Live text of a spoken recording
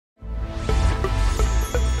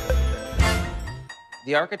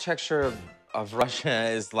The architecture of Russia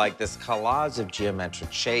is like this collage of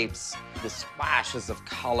geometric shapes, the splashes of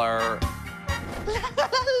color.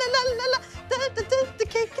 The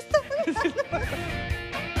cake is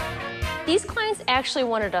These clients actually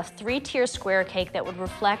wanted a 3-tier square cake that would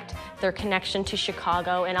reflect their connection to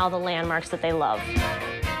Chicago and all the landmarks that they love.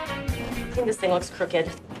 I think this thing looks crooked.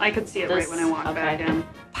 I could see it right when I walked back in.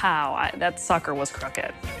 Pow, that sucker was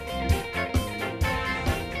crooked.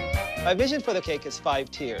 My vision for the cake is 5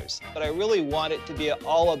 tiers, but I really want it to be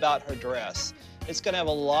all about her dress. It's going to have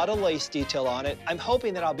a lot of lace detail on it. I'm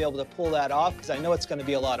hoping that I'll be able to pull that off because I know it's going to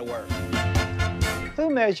be a lot of work. Who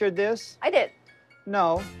measured this? I did.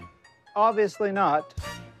 No, obviously not.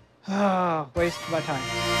 Ah, waste of my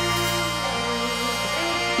time.